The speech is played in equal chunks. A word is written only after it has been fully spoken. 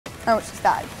Oh, it just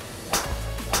died.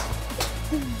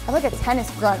 I have like a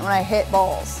tennis grunt when I hit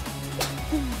balls.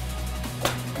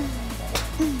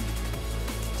 Do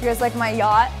you guys like my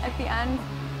yacht at the end?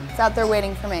 It's out there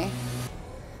waiting for me.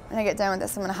 When I get done with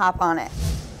this, I'm gonna hop on it.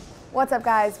 What's up,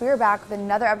 guys? We are back with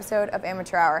another episode of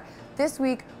Amateur Hour. This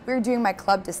week, we're doing my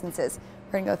club distances.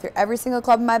 We're gonna go through every single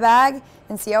club in my bag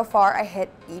and see how far I hit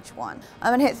each one.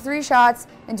 I'm gonna hit 3 shots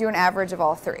and do an average of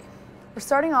all 3. We're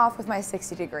starting off with my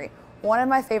 60 degree, one of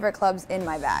my favorite clubs in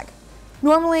my bag.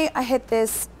 Normally, I hit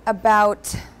this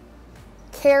about,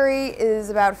 carry is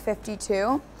about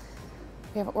 52.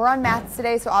 We're on mats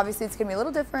today, so obviously it's gonna be a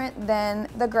little different than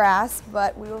the grass,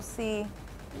 but we will see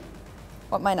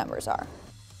what my numbers are.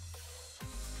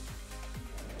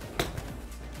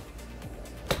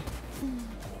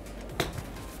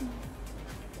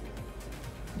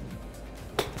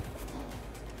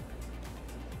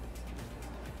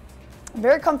 I'm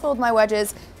very comfortable with my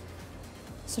wedges.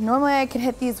 So normally I can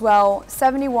hit these well,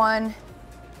 71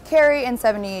 carry and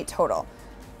 78 total.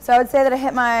 So I would say that I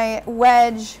hit my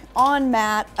wedge on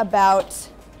mat about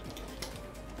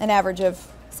an average of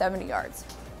 70 yards.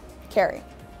 Carry.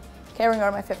 Okay, we're gonna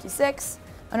go to my 56.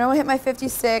 I normally hit my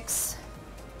 56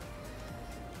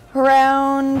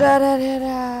 around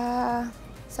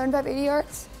 75, 80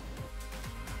 yards.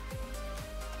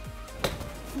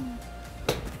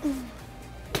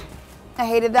 I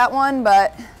hated that one,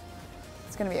 but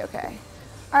it's gonna be okay.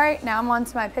 All right, now I'm on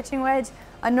to my pitching wedge.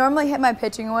 I normally hit my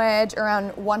pitching wedge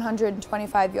around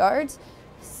 125 yards.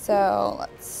 So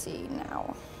let's see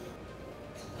now.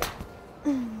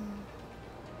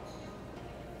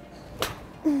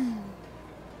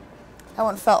 That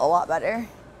one felt a lot better,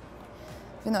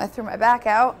 even though I threw my back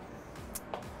out.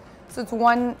 So it's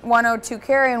 102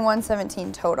 carry and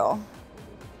 117 total.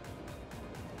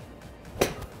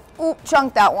 Ooh,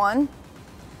 chunked that one.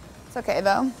 It's okay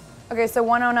though. Okay, so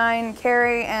 109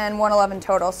 carry and 111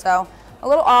 total, so a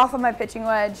little off on my pitching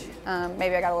wedge.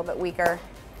 Maybe I got a little bit weaker.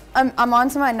 I'm on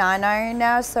to my 9-iron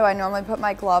now, so I normally put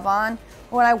my glove on.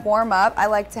 When I warm up, I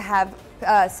like to have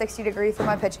 60 degree for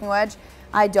my pitching wedge.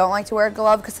 I don't like to wear a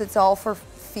glove because it's all for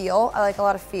feel. I like a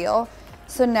lot of feel.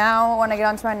 So now when I get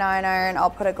onto my 9-iron, I'll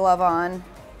put a glove on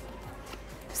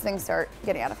because things start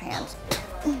getting out of hand.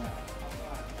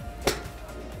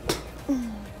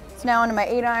 So now onto my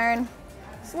 8-iron.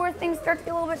 This is where things start to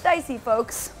get a little bit dicey,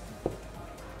 folks.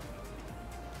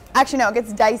 Actually, no, it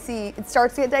gets dicey. It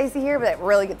starts to get dicey here, but it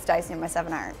really gets dicey in my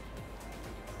 7-iron.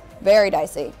 Very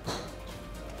dicey.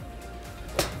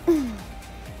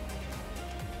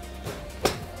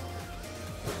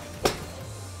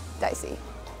 Dicey.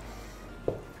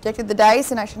 Predicted the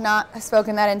dice, and I should not have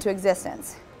spoken that into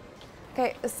existence.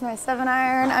 Okay, this is my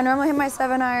 7-iron. I normally hit my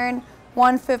 7-iron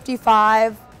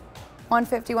 155.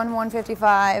 151,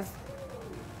 155.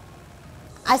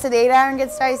 I said the 8-iron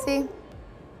gets dicey.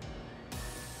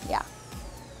 Yeah,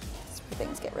 that's where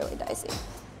things get really dicey.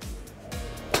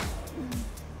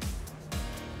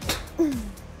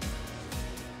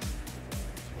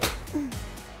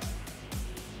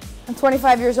 I'm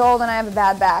 25 years old and I have a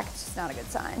bad back. It's just not a good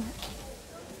sign.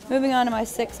 Moving on to my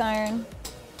 6-iron.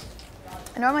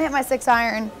 I normally hit my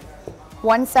 6-iron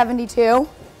 172.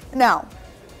 No,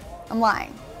 I'm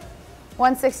lying.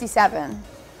 167.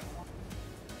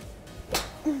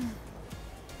 I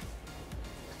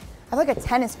have like a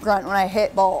tennis grunt when I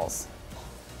hit balls.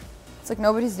 It's like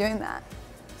nobody's doing that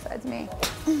besides me.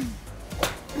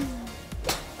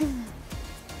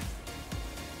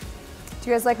 Do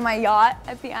you guys like my yacht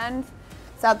at the end?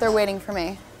 It's out there waiting for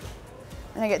me.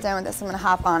 When I get done with this, I'm gonna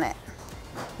hop on it.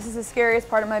 This is the scariest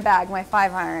part of my bag, my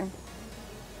 5-iron.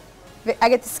 I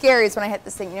get the scaries when I hit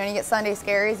this thing. You know, when you get Sunday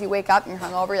scaries, you wake up and you're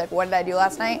hungover, you're like, what did I do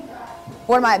last night?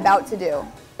 What am I about to do?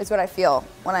 Is what I feel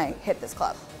when I hit this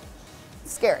club.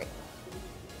 It's scary.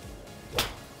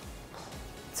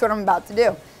 That's what I'm about to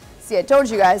do. See, I told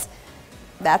you guys,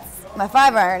 that's my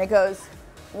 5-iron. It goes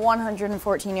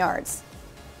 114 yards.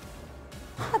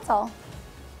 That's all.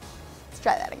 Let's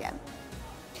try that again.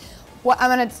 Well,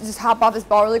 I'm gonna just hop off this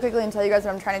ball really quickly and tell you guys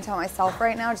what I'm trying to tell myself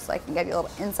right now, just so I can give you a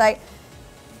little insight.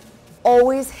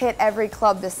 Always hit every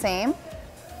club the same.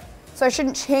 So I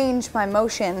shouldn't change my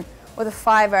motion with a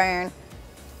 5-iron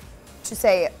to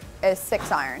say a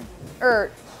 6-iron or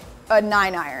a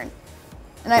 9-iron.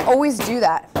 And I always do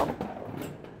that. I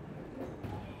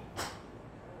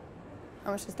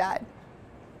almost just died.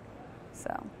 So,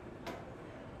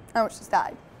 I almost just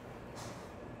died.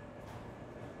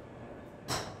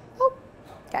 Oh,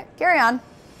 okay, carry on.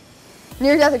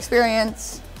 Near-death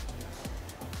experience.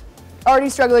 Already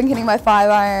struggling hitting my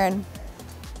 5-iron.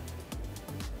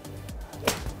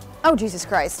 Oh, Jesus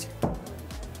Christ.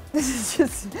 This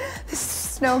is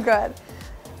It's no good.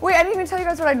 Wait, I didn't even tell you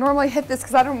guys what I normally hit this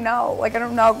because I don't know. Like, I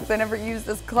don't know because I never use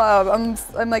this club.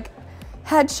 I'm like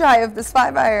head shy of this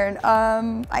 5-iron.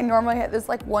 I normally hit this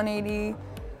like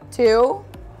 182.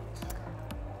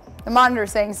 The monitor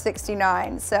is saying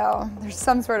 69, so there's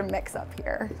some sort of mix up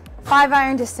here.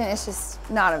 5-iron distant is just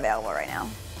not available right now.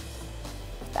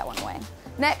 Put that one away.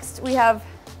 Next, we have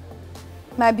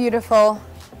my beautiful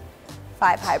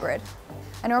 5 hybrid.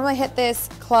 I normally hit this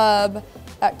club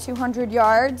at 200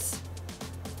 yards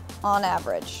on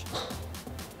average.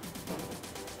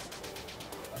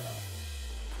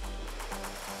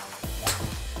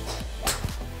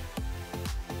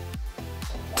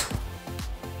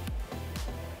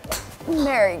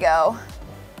 There you go.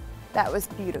 That was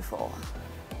beautiful.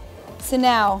 So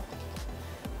now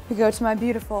we go to my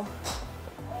beautiful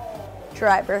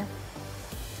driver.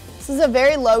 This is a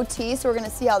very low tee, so we're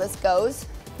gonna see how this goes.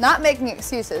 Not making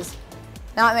excuses,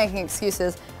 not making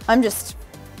excuses. I'm just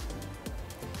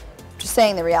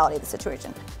saying the reality of the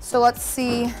situation. So let's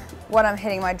see what I'm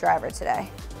hitting my driver today.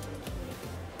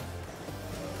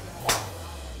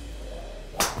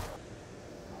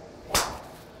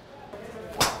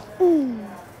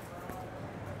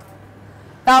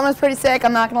 That one was pretty sick,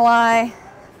 I'm not gonna lie.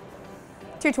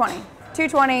 220.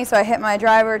 220, so I hit my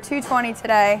driver 220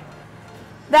 today.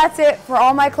 That's it for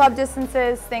all my club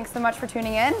distances. Thanks so much for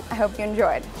tuning in. I hope you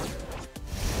enjoyed.